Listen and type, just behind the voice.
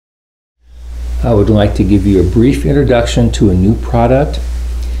I would like to give you a brief introduction to a new product.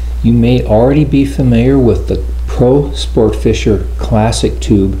 You may already be familiar with the Pro Sportfisher Classic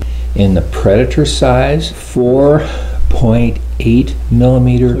Tube in the Predator size, 4.8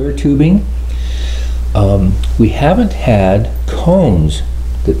 millimeter clear tubing. We haven't had cones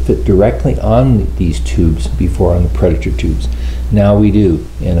that fit directly on these tubes before on the Predator tubes. Now we do,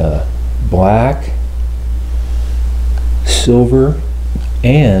 in a black, silver,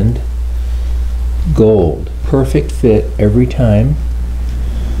 and gold. Perfect fit every time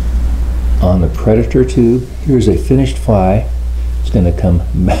on the Predator tube. Here's a finished fly. It's going to come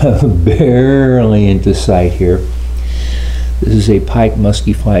barely into sight here. This is a pike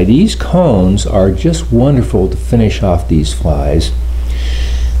musky fly. These cones are just wonderful to finish off these flies.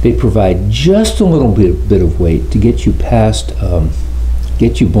 They provide just a little bit of weight to get you past,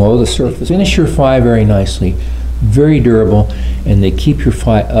 get you below the surface. Finish your fly very nicely, very durable, and they keep your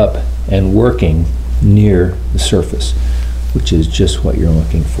fly up and working near the surface, which is just what you're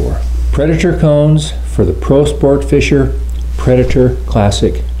looking for. Predator cones for the Pro Sportfisher Predator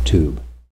Classic Tube.